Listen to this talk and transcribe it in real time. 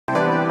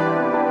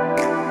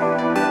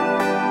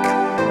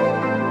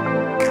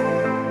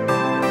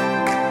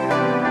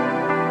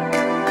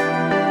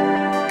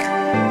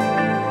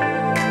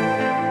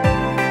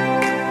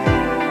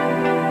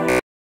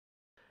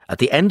At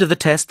the end of the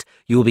test,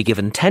 you will be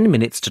given 10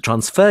 minutes to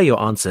transfer your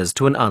answers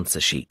to an answer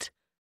sheet.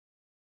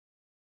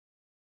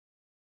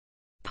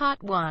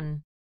 Part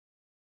 1.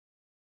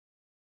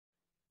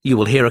 You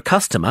will hear a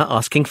customer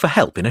asking for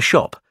help in a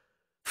shop.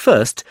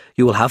 First,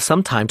 you will have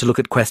some time to look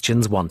at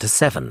questions 1 to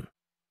 7.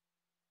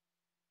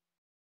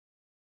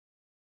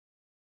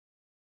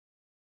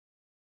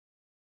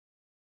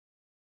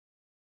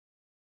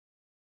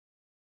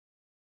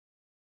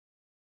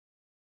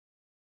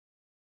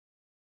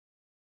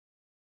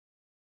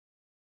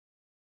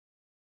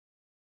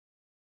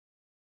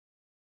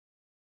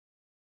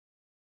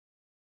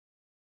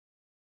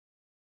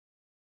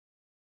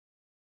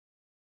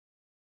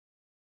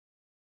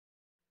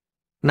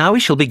 Now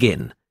we shall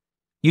begin.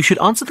 You should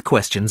answer the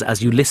questions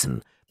as you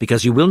listen,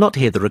 because you will not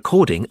hear the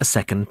recording a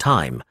second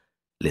time.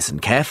 Listen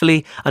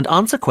carefully and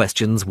answer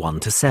questions 1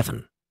 to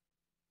 7.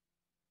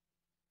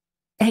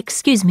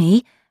 Excuse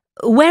me,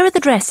 where are the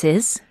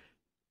dresses?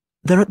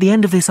 They're at the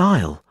end of this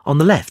aisle, on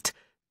the left.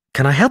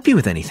 Can I help you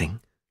with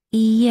anything?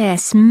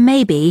 Yes,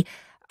 maybe.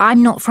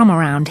 I'm not from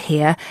around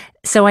here,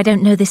 so I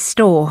don't know this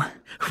store.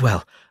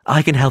 Well,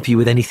 I can help you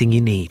with anything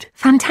you need.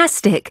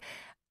 Fantastic.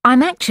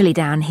 I'm actually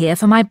down here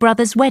for my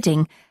brother's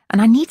wedding,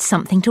 and I need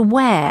something to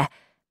wear.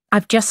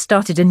 I've just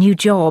started a new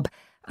job,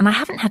 and I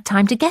haven't had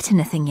time to get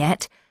anything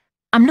yet.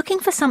 I'm looking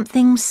for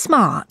something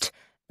smart.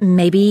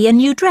 Maybe a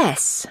new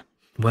dress.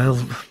 Well,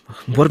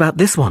 what about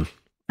this one?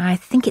 I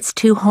think it's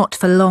too hot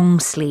for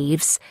long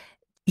sleeves.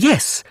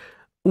 Yes.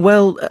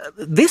 Well,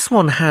 this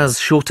one has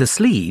shorter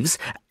sleeves,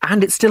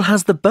 and it still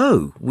has the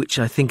bow, which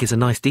I think is a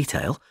nice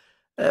detail.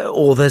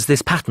 Or there's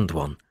this patterned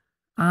one.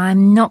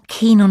 I'm not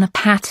keen on a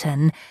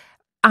pattern.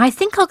 I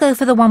think I'll go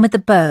for the one with the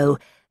bow.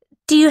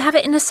 Do you have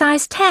it in a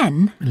size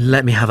 10?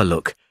 Let me have a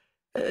look.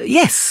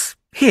 Yes,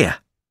 here.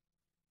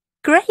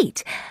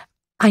 Great.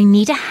 I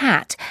need a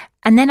hat,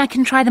 and then I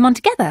can try them on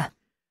together.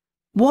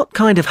 What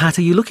kind of hat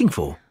are you looking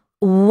for?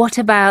 What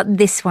about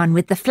this one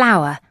with the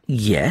flower?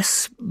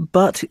 Yes,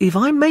 but if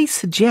I may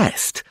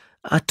suggest,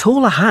 a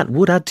taller hat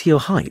would add to your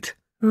height.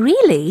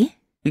 Really?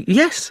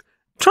 Yes,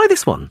 try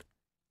this one.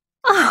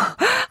 Oh,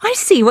 I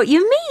see what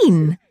you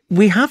mean.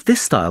 We have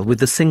this style with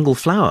the single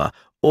flower,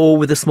 or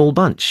with a small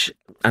bunch,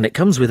 and it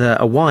comes with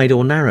a wide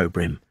or narrow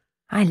brim.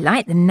 I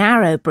like the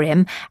narrow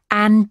brim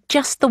and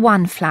just the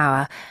one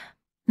flower.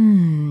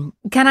 Can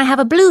I have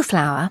a blue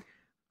flower?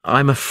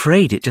 I'm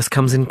afraid it just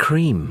comes in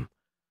cream.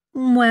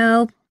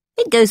 Well,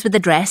 it goes with the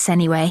dress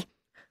anyway.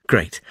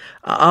 Great.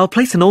 I'll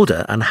place an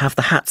order and have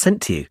the hat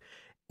sent to you.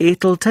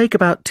 It'll take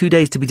about 2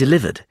 days to be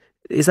delivered.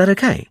 Is that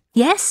okay?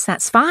 Yes,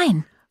 that's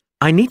fine.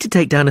 I need to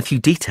take down a few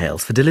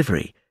details for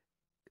delivery.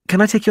 Can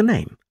I take your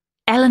name?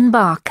 Ellen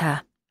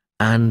Barker.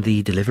 And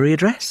the delivery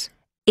address?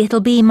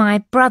 It'll be my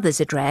brother's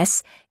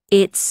address.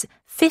 It's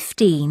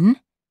 14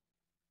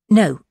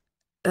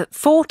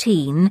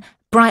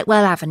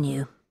 Brightwell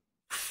Avenue.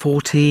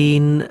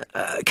 14...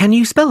 can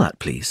you spell that,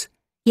 please?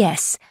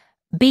 Yes.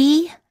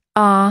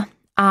 BRIGHTWELL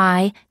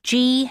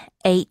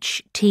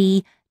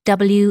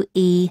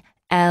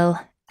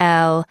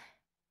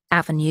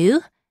Avenue,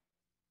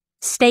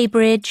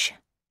 Staybridge,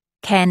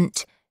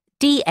 Kent,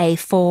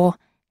 DA4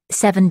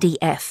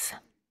 7DF.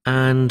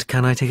 And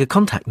can I take a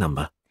contact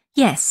number?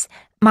 Yes,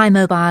 my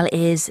mobile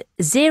is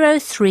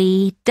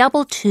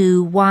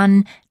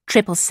 03221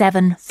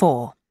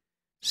 7774.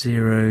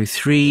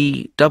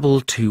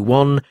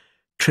 03221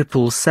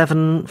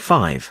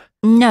 7775.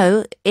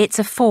 No, it's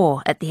a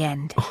 4 at the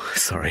end. Oh,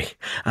 sorry,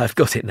 I've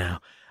got it now.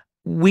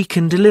 We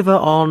can deliver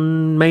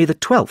on May the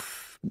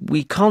 12th.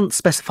 We can't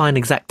specify an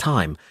exact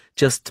time,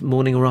 just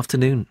morning or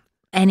afternoon.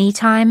 Any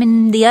time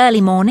in the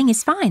early morning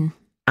is fine.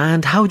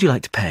 And how would you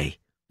like to pay?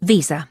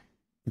 Visa.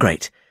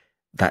 Great.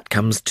 That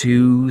comes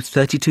to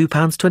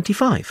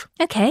 £32.25.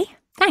 OK,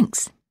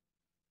 thanks.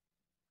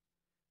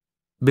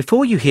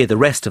 Before you hear the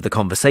rest of the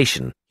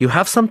conversation, you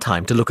have some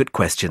time to look at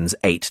questions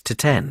 8 to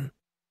 10.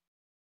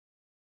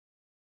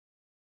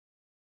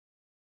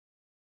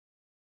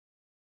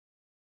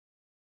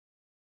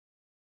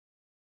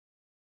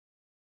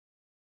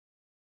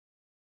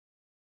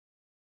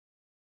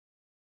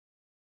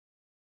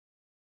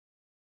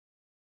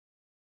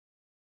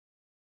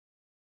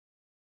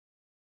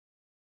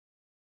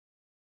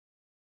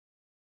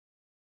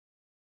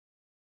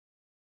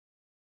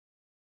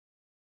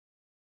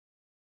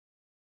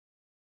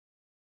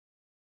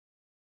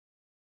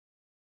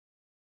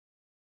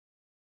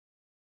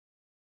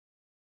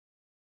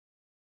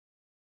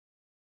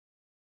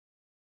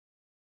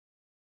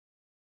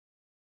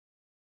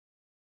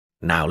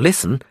 Now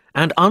listen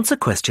and answer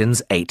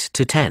questions 8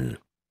 to 10.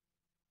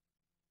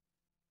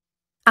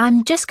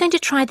 I'm just going to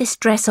try this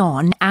dress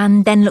on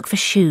and then look for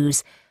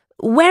shoes.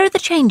 Where are the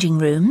changing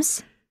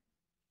rooms?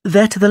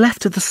 They're to the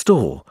left of the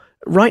store,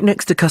 right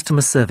next to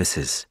customer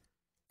services.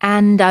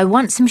 And I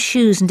want some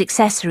shoes and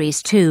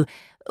accessories too.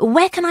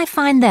 Where can I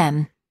find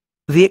them?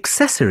 The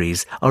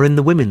accessories are in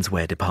the women's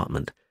wear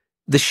department.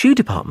 The shoe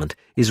department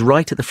is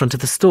right at the front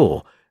of the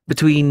store,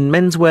 between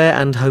menswear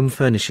and home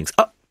furnishings.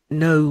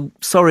 No,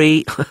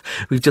 sorry.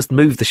 We've just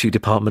moved the shoe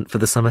department for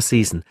the summer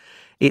season.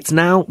 It's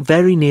now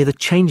very near the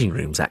changing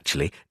rooms,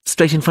 actually,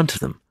 straight in front of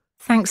them.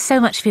 Thanks so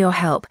much for your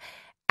help.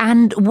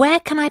 And where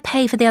can I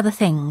pay for the other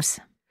things?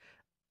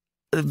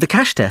 The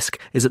cash desk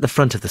is at the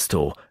front of the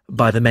store,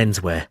 by the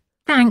menswear.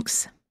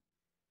 Thanks.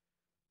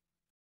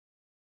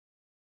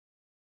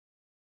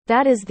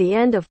 That is the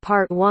end of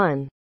part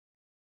 1.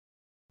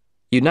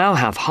 You now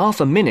have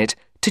half a minute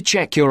to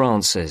check your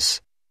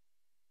answers.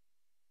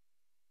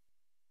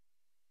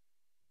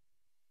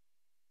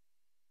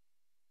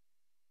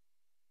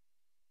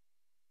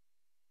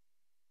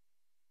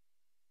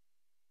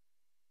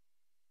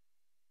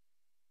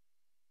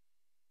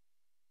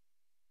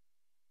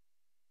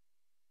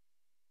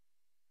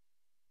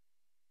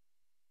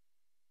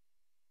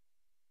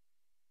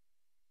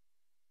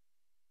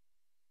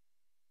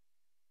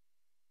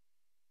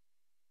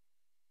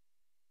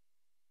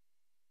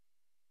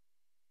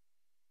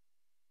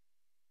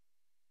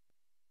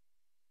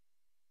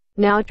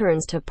 Now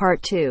turns to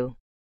part 2.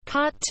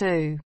 Part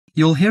 2.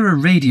 You'll hear a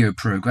radio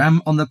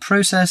program on the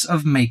process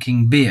of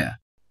making beer.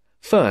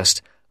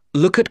 First,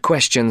 look at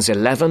questions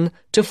 11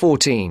 to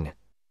 14.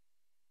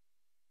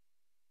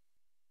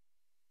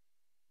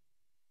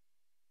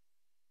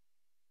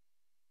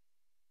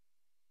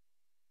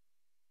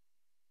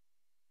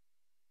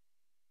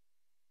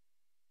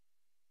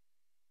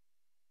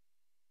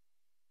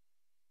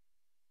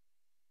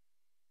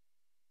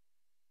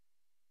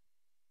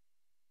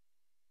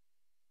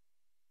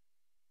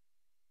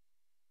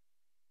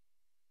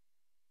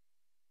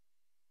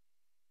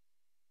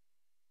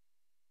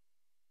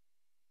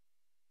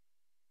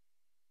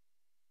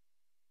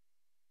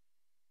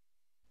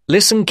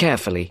 Listen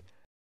carefully.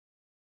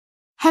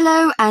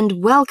 Hello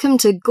and welcome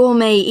to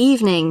Gourmet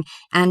Evening,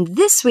 and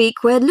this week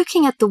we're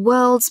looking at the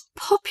world's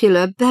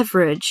popular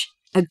beverage,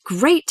 a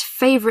great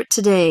favourite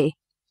today,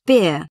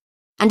 beer.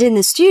 And in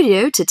the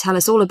studio to tell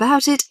us all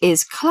about it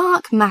is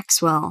Clark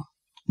Maxwell.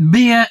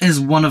 Beer is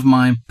one of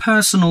my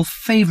personal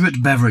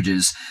favourite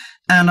beverages,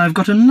 and I've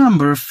got a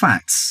number of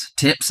facts,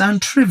 tips and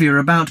trivia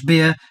about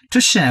beer to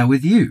share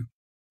with you.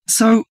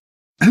 So,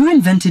 who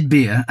invented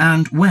beer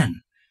and when?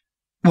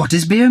 What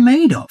is beer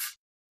made of?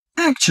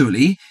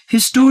 Actually,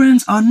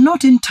 historians are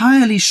not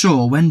entirely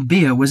sure when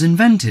beer was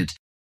invented,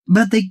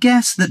 but they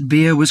guess that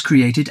beer was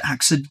created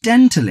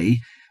accidentally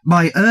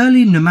by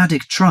early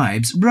nomadic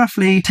tribes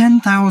roughly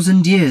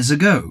 10,000 years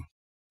ago.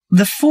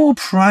 The 4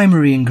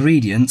 primary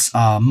ingredients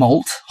are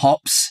malt,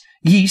 hops,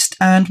 yeast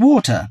and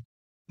water.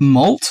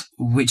 Malt,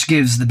 which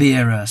gives the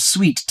beer a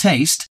sweet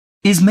taste,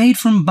 is made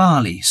from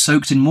barley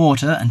soaked in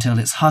water until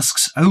its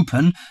husks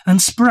open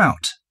and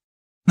sprout.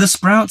 The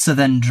sprouts are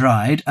then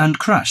dried and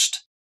crushed.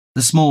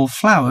 The small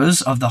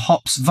flowers of the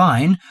hops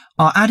vine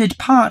are added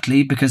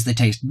partly because they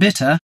taste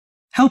bitter,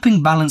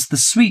 helping balance the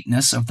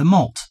sweetness of the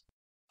malt.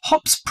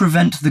 Hops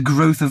prevent the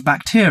growth of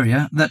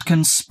bacteria that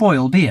can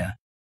spoil beer.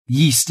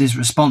 Yeast is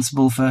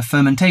responsible for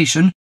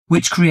fermentation,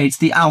 which creates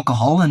the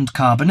alcohol and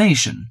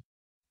carbonation.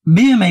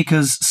 Beer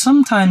makers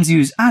sometimes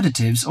use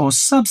additives or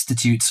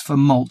substitutes for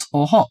malt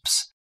or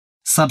hops.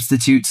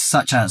 Substitutes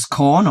such as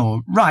corn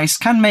or rice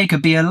can make a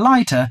beer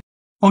lighter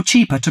or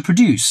cheaper to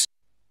produce.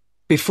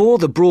 Before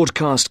the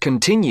broadcast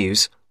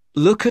continues,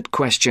 look at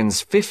questions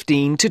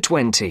 15 to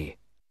 20.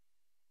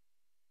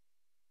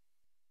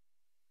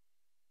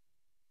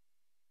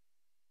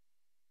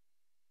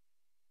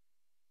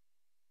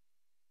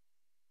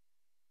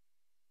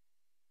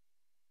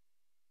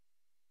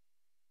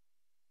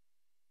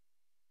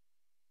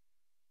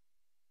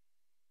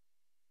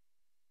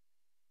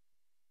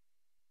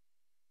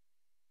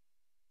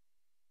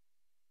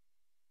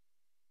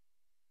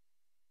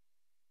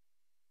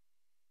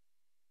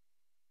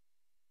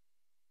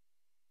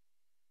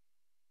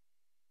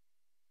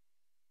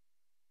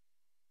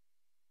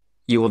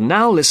 You will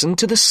now listen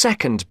to the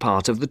second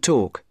part of the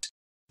talk.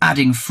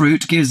 Adding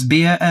fruit gives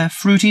beer a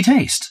fruity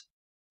taste.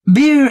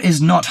 Beer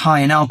is not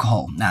high in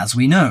alcohol, as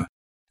we know.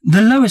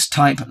 The lowest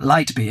type,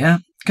 light beer,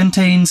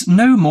 contains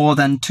no more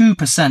than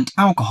 2%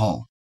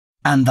 alcohol,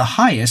 and the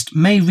highest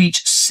may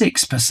reach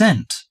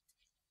 6%.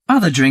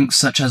 Other drinks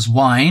such as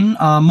wine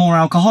are more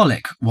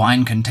alcoholic.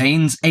 Wine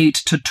contains 8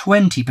 to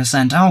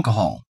 20%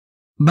 alcohol.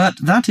 But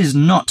that is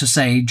not to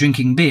say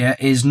drinking beer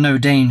is no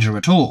danger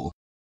at all.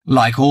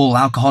 Like all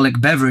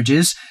alcoholic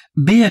beverages,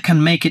 beer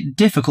can make it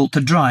difficult to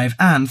drive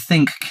and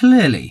think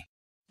clearly.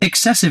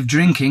 Excessive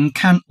drinking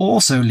can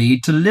also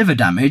lead to liver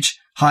damage,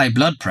 high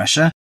blood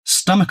pressure,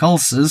 stomach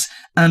ulcers,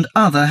 and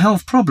other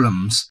health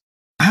problems.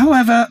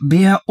 However,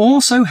 beer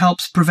also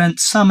helps prevent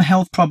some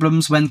health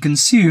problems when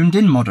consumed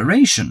in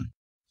moderation.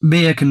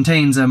 Beer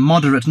contains a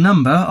moderate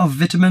number of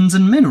vitamins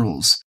and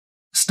minerals.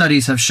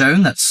 Studies have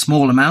shown that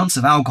small amounts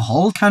of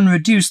alcohol can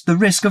reduce the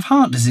risk of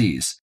heart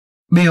disease.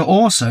 Beer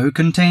also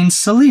contains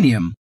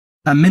selenium,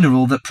 a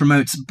mineral that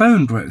promotes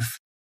bone growth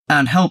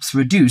and helps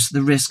reduce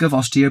the risk of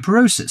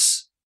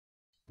osteoporosis.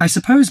 I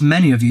suppose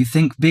many of you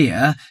think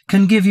beer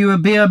can give you a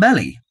beer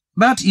belly,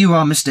 but you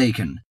are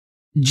mistaken.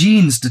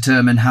 Genes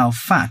determine how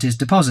fat is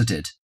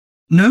deposited.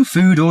 No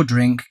food or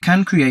drink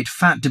can create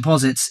fat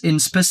deposits in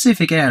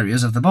specific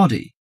areas of the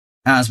body.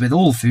 As with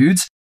all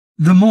foods,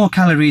 the more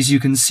calories you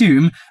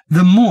consume,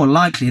 the more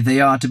likely they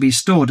are to be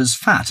stored as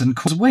fat and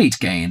cause weight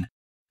gain.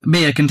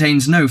 Beer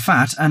contains no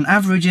fat and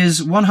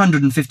averages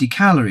 150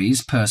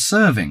 calories per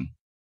serving.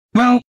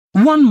 Well,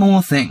 one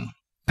more thing.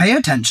 Pay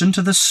attention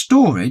to the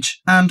storage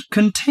and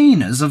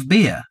containers of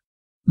beer.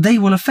 They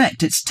will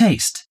affect its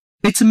taste.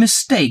 It's a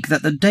mistake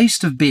that the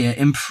taste of beer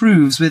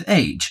improves with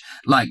age,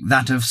 like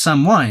that of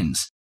some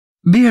wines.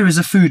 Beer is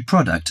a food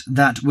product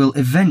that will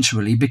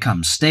eventually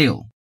become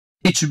stale.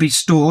 It should be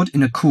stored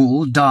in a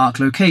cool,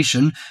 dark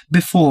location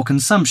before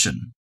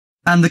consumption.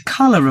 And the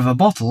colour of a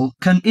bottle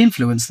can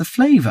influence the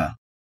flavour.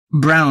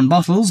 Brown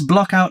bottles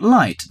block out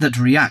light that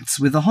reacts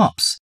with the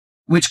hops,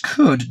 which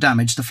could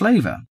damage the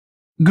flavour.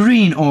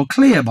 Green or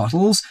clear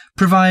bottles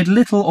provide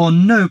little or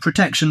no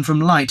protection from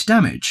light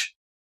damage.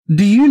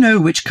 Do you know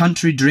which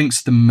country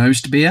drinks the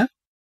most beer?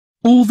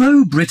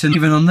 Although Britain is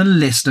even on the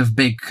list of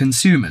big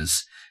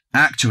consumers,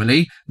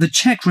 actually, the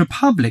Czech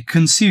Republic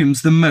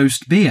consumes the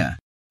most beer,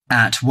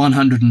 at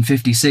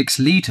 156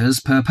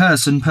 litres per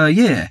person per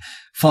year,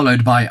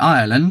 followed by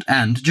Ireland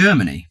and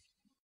Germany.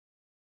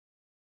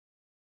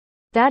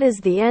 That is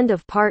the end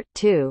of part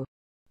 2.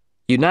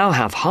 You now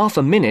have half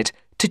a minute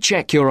to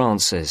check your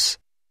answers.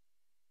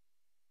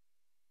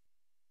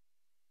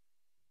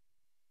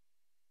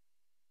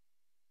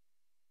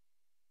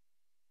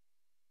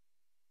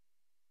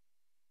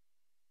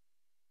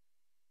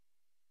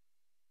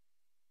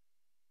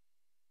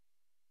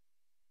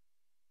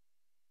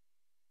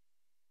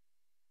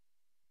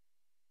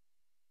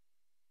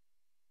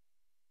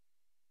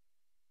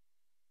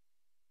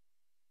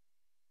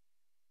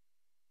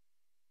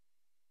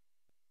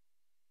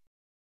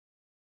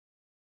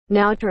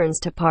 Now turns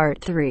to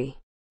part 3.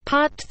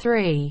 Part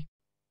 3.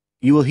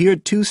 You will hear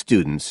two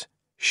students,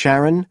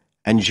 Sharon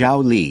and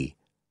Zhao Li,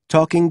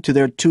 talking to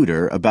their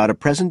tutor about a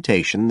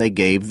presentation they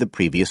gave the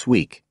previous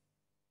week.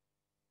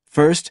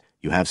 First,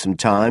 you have some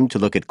time to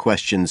look at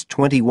questions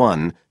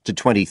 21 to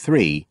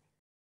 23.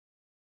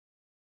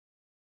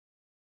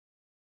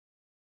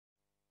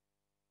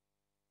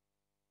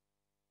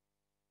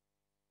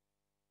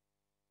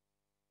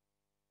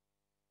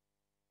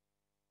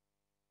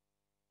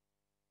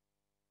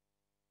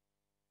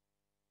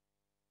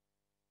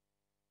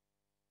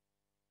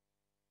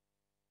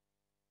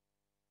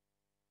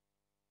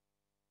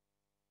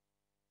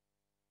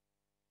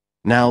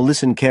 Now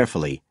listen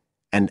carefully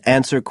and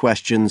answer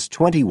questions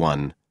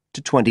 21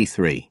 to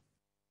 23.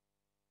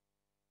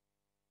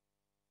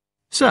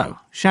 So,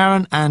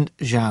 Sharon and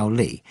Zhao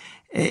Li,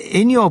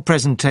 in your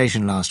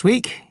presentation last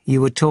week, you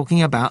were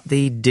talking about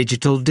the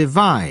digital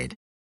divide,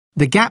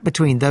 the gap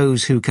between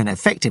those who can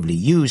effectively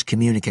use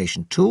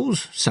communication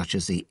tools, such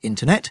as the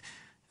internet,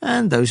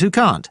 and those who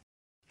can't.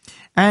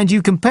 And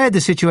you compared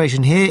the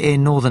situation here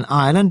in Northern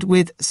Ireland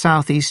with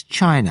Southeast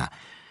China.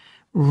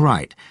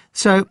 Right,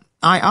 so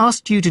I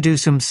asked you to do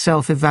some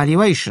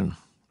self-evaluation,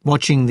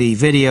 watching the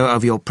video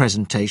of your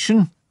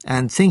presentation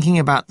and thinking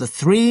about the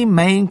three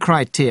main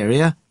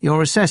criteria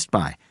you're assessed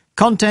by: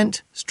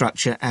 content,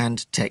 structure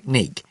and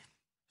technique.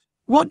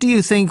 What do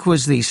you think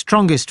was the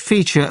strongest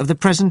feature of the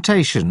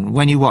presentation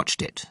when you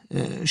watched it?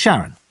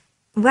 Sharon?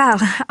 Well,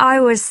 I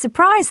was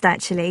surprised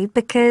actually,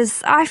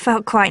 because I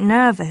felt quite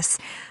nervous.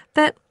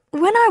 But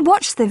when I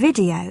watched the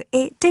video,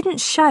 it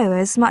didn't show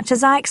as much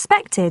as I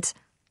expected.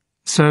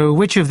 So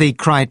which of the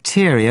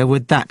criteria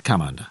would that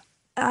come under?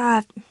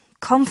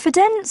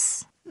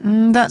 Confidence?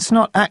 That's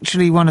not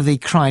actually one of the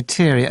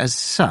criteria as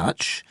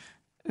such.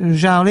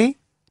 Zhao Li?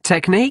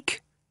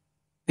 Technique?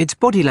 It's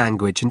body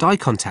language and eye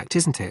contact,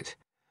 isn't it?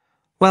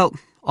 Well,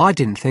 I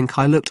didn't think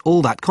I looked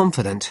all that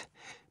confident,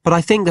 but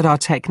I think that our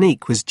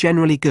technique was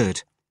generally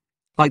good,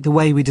 like the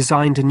way we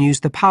designed and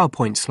used the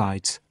PowerPoint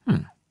slides.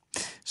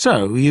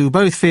 So you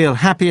both feel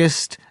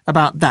happiest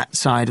about that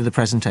side of the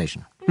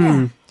presentation?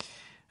 Yeah.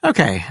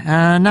 OK,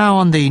 now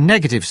on the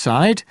negative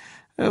side,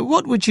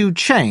 what would you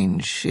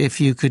change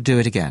if you could do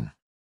it again?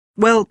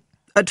 Well,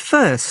 at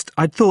first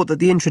I'd thought that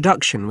the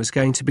introduction was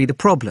going to be the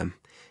problem,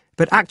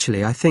 but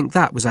actually I think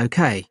that was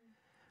OK.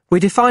 We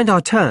defined our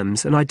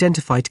terms and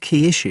identified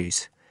key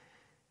issues.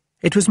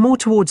 It was more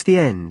towards the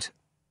end.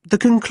 The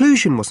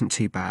conclusion wasn't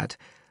too bad,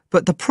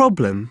 but the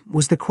problem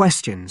was the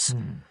questions.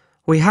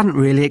 We hadn't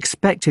really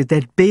expected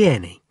there'd be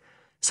any,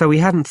 so we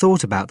hadn't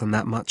thought about them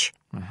that much.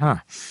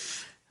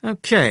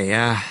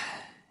 OK,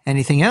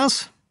 anything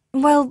else?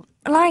 Well,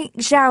 like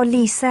Zhao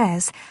Li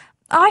says,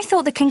 I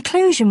thought the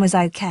conclusion was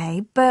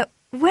okay, but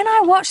when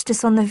I watched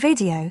this on the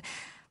video,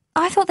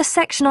 I thought the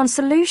section on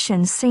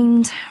solutions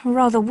seemed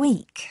rather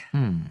weak.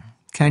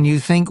 Can you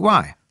think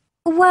why?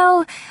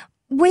 Well,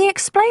 we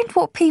explained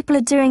what people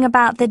are doing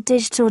about the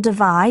digital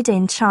divide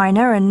in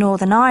China and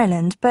Northern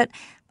Ireland, but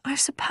I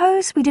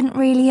suppose we didn't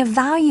really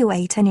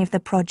evaluate any of the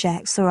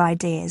projects or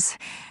ideas.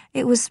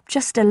 It was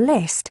just a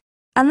list,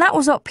 and that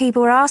was what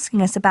people were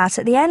asking us about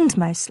at the end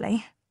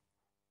mostly.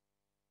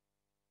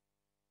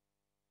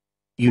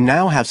 You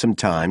now have some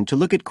time to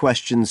look at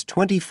questions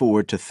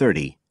 24 to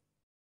 30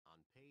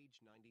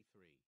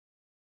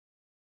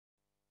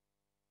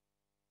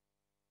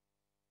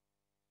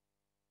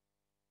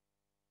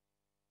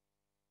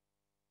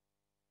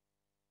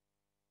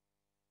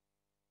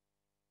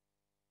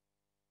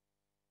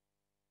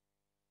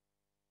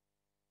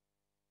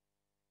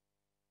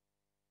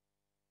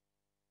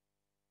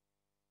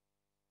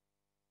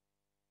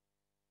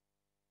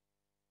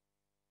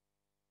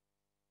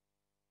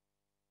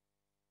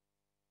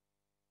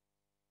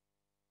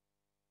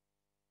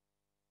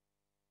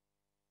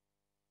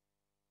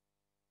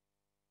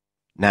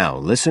 Now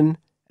listen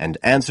and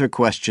answer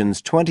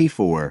questions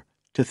 24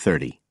 to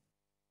 30.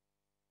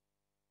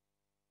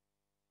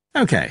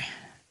 OK.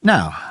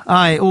 Now,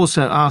 I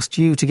also asked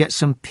you to get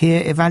some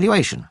peer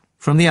evaluation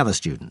from the other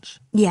students.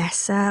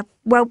 Yes,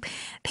 well,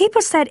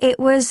 people said it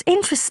was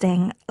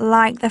interesting,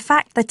 like the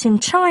fact that in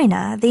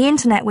China the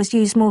internet was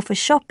used more for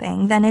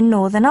shopping than in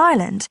Northern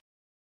Ireland.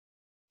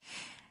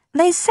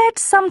 They said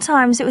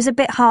sometimes it was a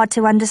bit hard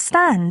to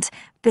understand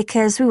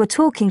because we were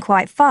talking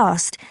quite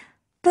fast,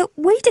 but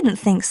we didn't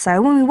think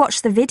so when we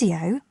watched the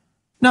video.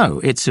 No,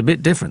 it's a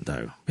bit different,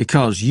 though,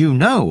 because you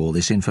know all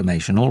this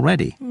information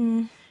already.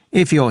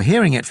 If you're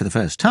hearing it for the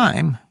first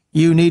time,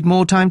 you need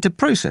more time to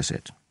process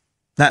it.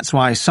 That's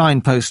why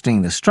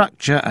signposting the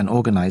structure and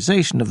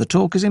organisation of the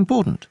talk is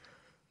important.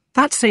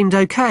 That seemed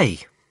okay.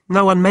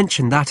 No one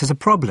mentioned that as a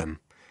problem.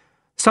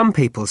 Some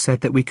people said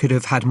that we could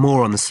have had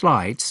more on the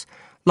slides,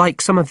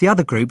 like some of the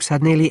other groups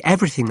had nearly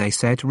everything they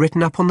said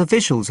written up on the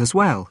visuals as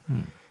well.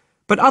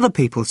 But other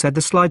people said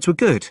the slides were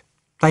good.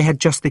 They had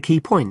just the key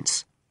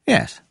points.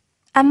 Yes.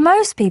 And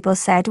most people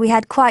said we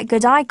had quite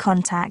good eye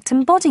contact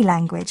and body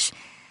language.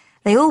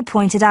 They all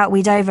pointed out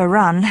we'd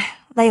overrun.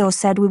 They all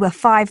said we were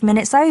 5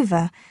 minutes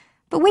over.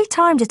 But we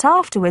timed it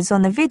afterwards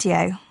on the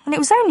video, and it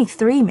was only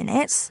 3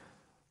 minutes.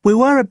 We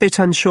were a bit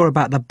unsure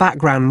about the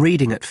background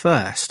reading at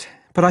first,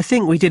 but I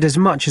think we did as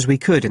much as we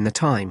could in the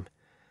time.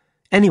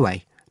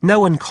 Anyway, no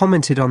one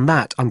commented on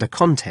that under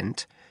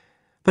content.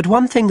 But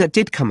one thing that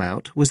did come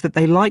out was that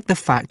they liked the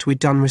fact we'd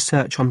done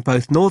research on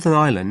both Northern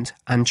Ireland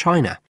and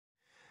China.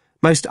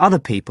 Most other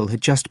people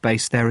had just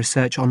based their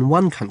research on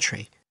one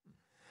country.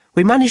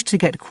 We managed to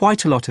get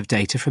quite a lot of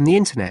data from the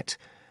internet,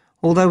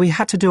 although we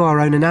had to do our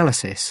own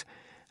analysis,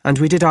 and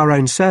we did our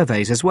own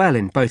surveys as well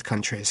in both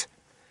countries.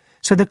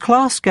 So the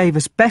class gave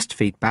us best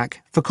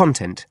feedback for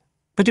content,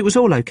 but it was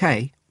all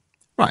okay.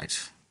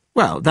 Right.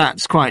 Well,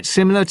 that's quite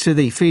similar to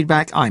the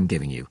feedback I'm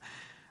giving you.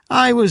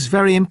 I was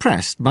very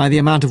impressed by the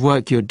amount of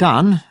work you'd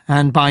done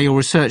and by your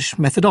research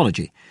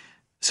methodology.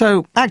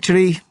 So,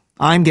 actually,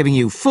 I'm giving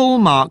you full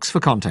marks for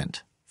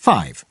content.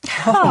 5.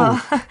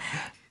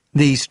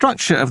 The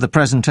structure of the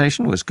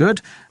presentation was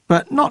good,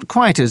 but not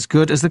quite as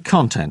good as the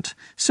content.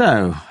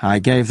 So, I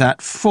gave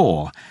that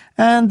 4.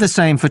 And the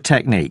same for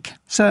technique.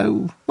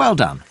 So, well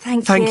done.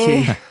 Thank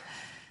you.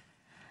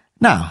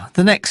 Now,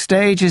 the next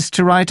stage is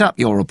to write up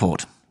your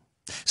report.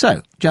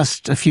 So,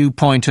 just a few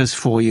pointers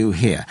for you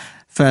here.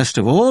 First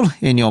of all,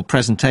 in your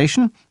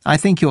presentation, I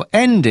think your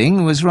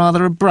ending was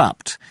rather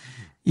abrupt.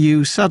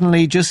 You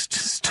suddenly just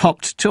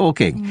stopped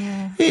talking.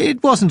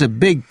 It wasn't a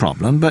big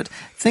problem, but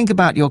think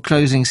about your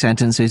closing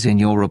sentences in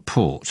your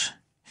report.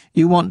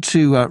 You want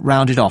to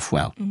round it off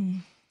well.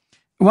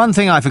 One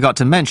thing I forgot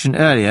to mention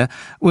earlier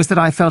was that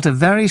I felt a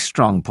very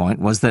strong point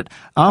was that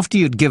after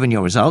you'd given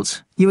your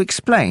results, you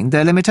explained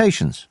their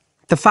limitations.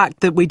 The fact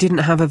that we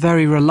didn't have a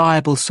very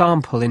reliable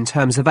sample in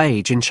terms of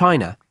age in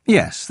China.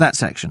 Yes, that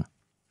section.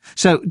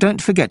 So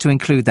don't forget to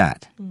include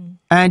that.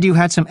 And you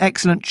had some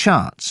excellent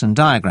charts and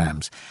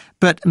diagrams,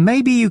 but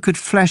maybe you could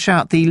flesh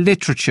out the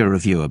literature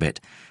review a bit.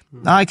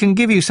 I can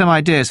give you some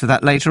ideas for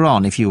that later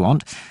on if you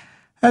want.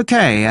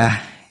 OK,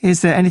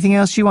 is there anything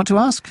else you want to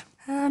ask?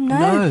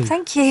 No,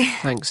 thank you.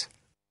 Thanks.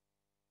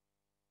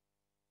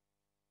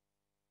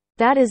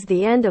 That is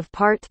the end of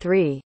part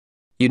 3.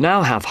 You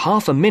now have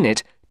half a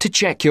minute to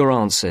check your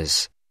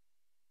answers.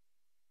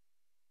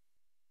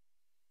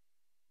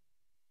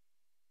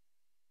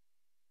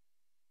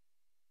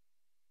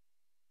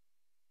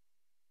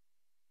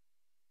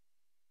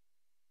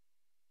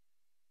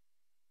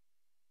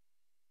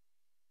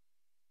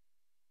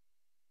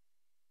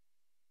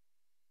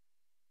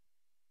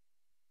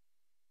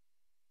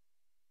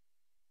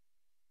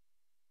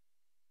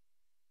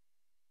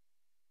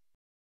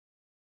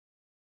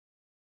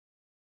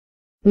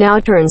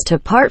 Now turns to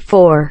part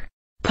 4.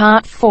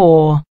 Part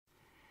 4.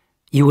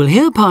 You will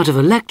hear part of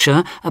a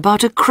lecture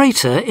about a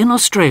crater in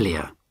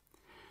Australia.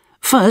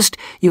 First,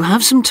 you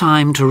have some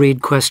time to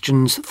read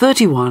questions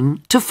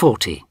 31 to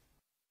 40.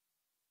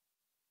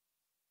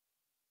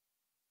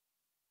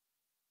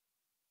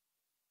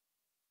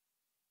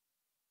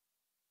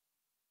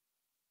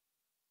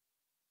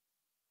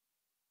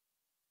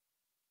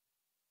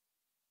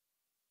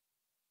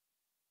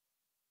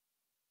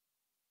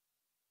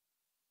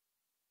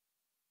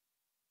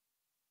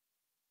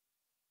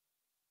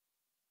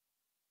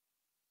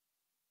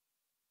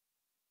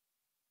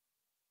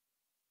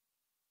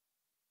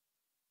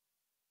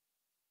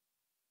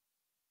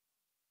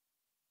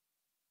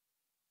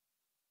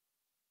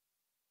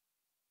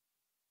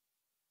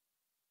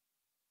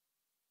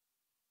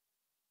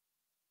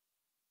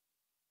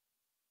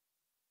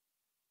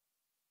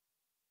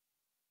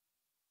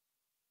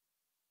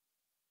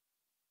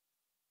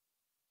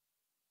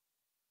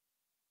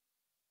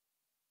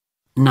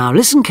 Now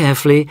listen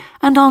carefully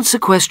and answer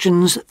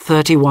questions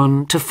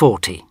 31 to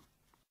 40.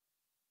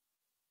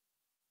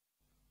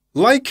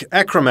 Lake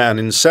Acraman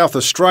in South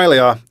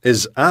Australia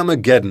is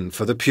Armageddon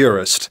for the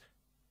purist.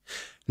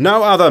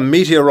 No other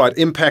meteorite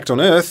impact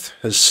on Earth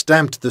has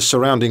stamped the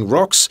surrounding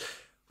rocks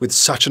with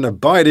such an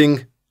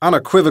abiding,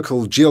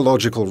 unequivocal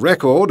geological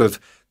record of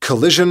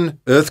collision,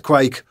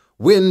 earthquake,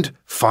 wind,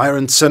 fire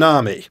and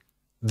tsunami,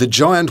 the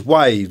giant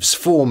waves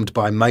formed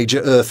by major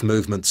earth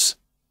movements.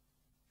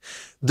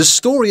 The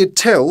story it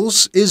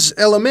tells is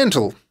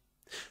elemental,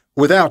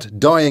 without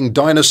dying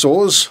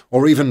dinosaurs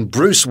or even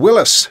Bruce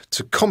Willis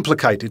to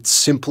complicate its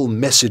simple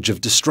message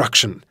of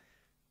destruction.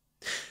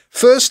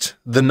 First,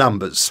 the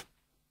numbers.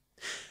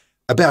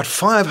 About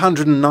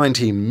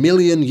 590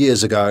 million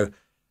years ago,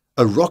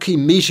 a rocky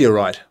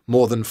meteorite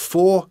more than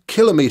 4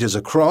 kilometres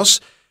across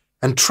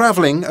and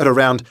travelling at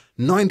around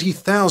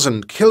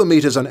 90,000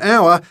 kilometres an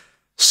hour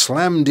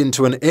slammed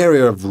into an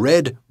area of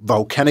red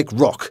volcanic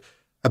rock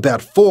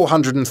about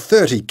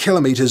 430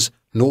 kilometres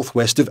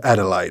northwest of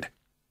Adelaide.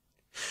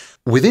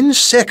 Within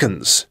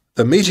seconds,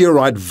 the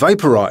meteorite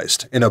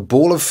vaporised in a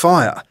ball of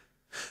fire,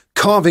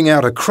 carving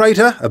out a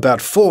crater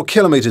about 4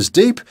 kilometres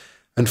deep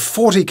and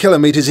 40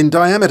 kilometres in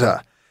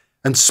diameter,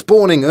 and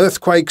spawning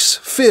earthquakes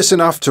fierce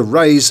enough to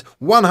raise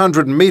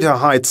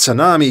 100-metre-high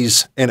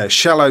tsunamis in a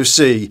shallow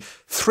sea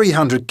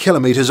 300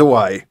 kilometres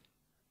away.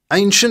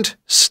 Ancient,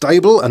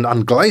 stable and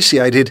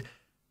unglaciated,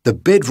 the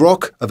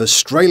bedrock of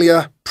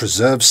Australia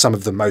preserves some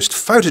of the most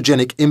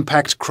photogenic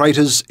impact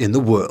craters in the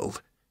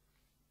world.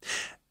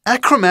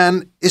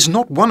 Acraman is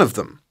not one of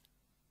them.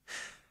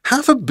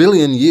 500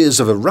 million years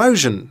of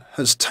erosion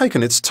has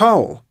taken its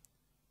toll.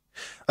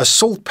 A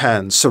salt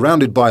pan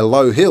surrounded by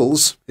low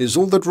hills is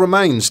all that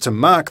remains to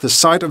mark the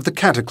site of the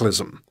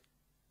cataclysm.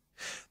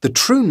 The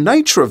true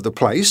nature of the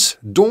place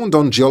dawned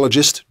on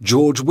geologist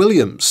George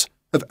Williams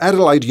of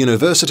Adelaide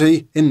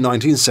University in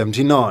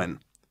 1979.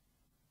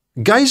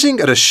 Gazing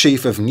at a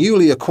sheaf of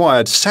newly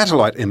acquired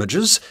satellite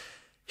images,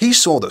 he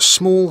saw the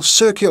small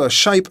circular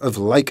shape of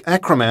Lake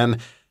Acraman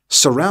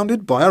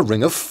surrounded by a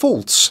ring of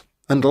faults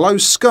and low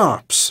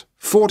scarps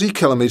 40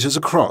 kilometres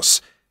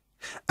across,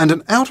 and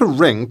an outer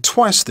ring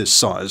twice this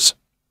size.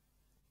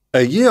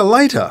 A year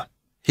later,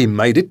 he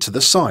made it to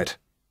the site.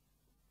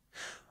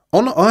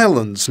 On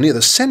islands near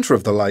the centre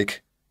of the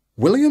lake,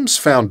 Williams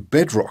found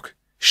bedrock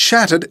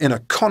shattered in a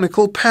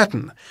conical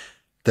pattern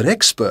that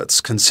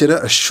experts consider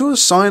a sure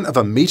sign of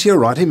a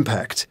meteorite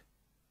impact.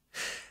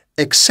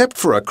 Except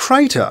for a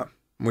crater,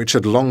 which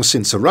had long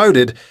since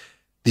eroded,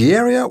 the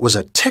area was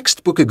a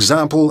textbook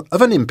example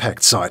of an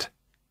impact site.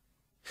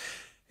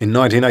 In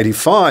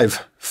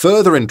 1985,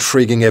 further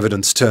intriguing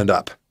evidence turned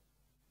up.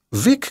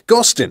 Vic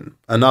Gostin,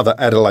 another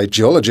Adelaide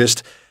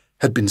geologist,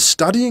 had been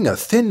studying a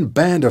thin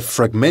band of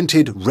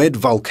fragmented red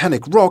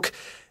volcanic rock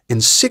in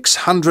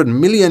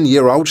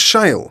 600-million-year-old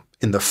shale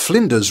in the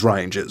Flinders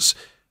Ranges,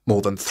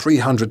 more than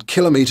 300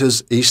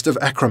 kilometres east of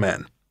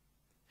Acraman.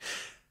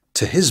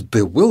 To his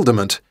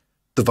bewilderment,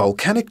 the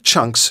volcanic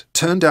chunks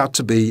turned out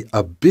to be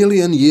 1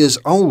 billion years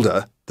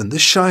older than the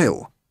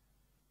shale.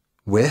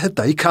 Where had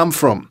they come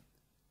from?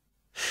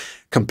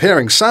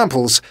 Comparing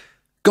samples,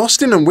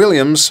 Gostin and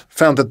Williams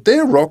found that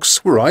their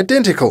rocks were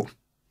identical.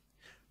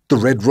 The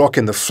red rock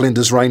in the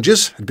Flinders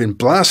Ranges had been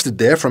blasted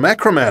there from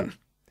Acraman.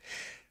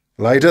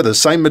 Later, the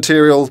same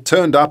material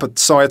turned up at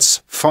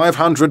sites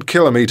 500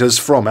 kilometres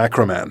from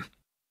Acraman.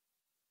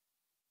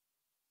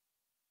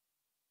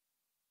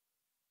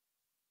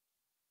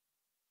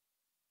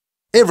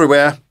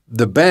 Everywhere,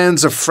 the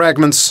bands of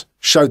fragments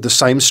showed the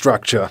same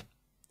structure.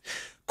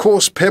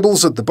 Coarse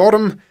pebbles at the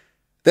bottom,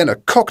 then a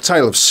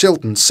cocktail of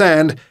silt and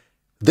sand,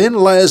 then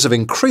layers of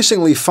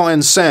increasingly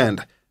fine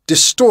sand,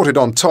 distorted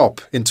on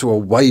top into a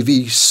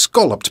wavy,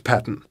 scalloped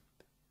pattern.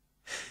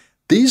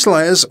 These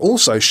layers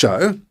also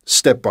show,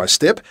 step by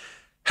step,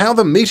 how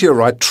the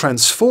meteorite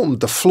transformed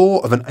the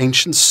floor of an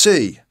ancient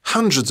sea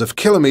hundreds of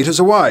kilometres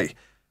away,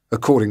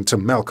 according to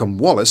Malcolm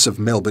Wallace of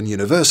Melbourne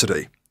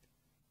University.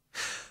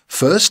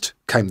 First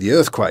came the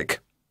earthquake.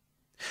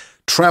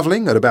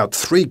 Travelling at about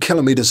 3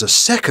 kilometres a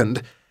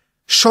second,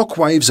 shock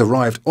waves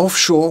arrived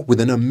offshore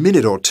within a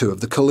minute or two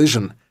of the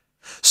collision,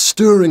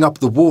 stirring up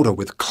the water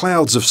with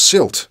clouds of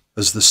silt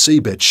as the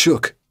seabed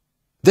shook.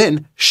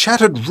 Then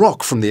shattered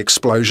rock from the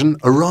explosion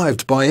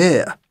arrived by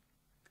air.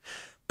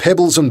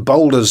 Pebbles and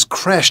boulders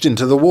crashed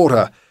into the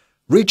water,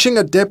 reaching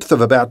a depth of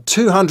about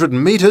 200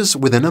 metres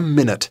within a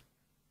minute.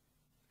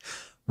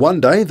 One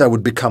day they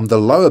would become the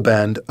lower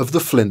band of the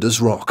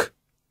Flinders Rock.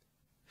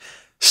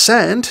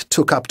 Sand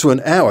took up to an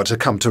hour to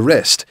come to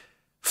rest,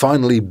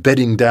 finally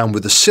bedding down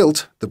with the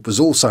silt that was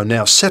also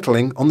now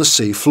settling on the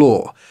sea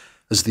floor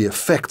as the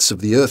effects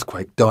of the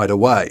earthquake died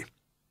away.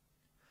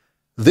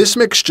 This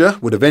mixture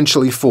would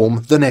eventually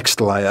form the next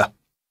layer.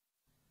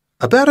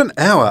 About an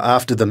hour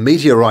after the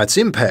meteorite's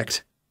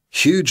impact,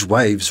 huge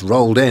waves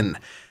rolled in,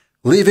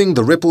 leaving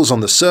the ripples on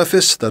the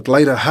surface that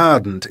later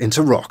hardened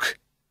into rock.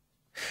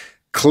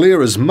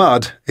 Clear as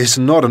mud is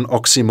not an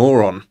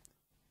oxymoron.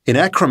 In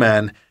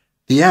Acraman,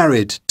 the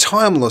arid,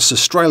 timeless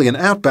Australian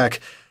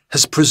outback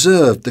has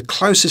preserved the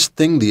closest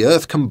thing the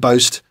Earth can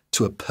boast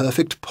to a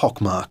perfect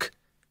pockmark,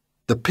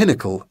 the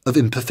pinnacle of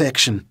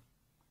imperfection.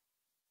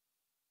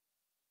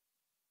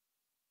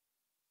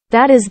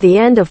 That is the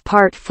end of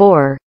part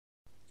 4.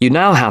 You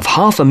now have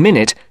half a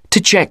minute to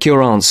check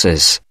your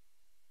answers.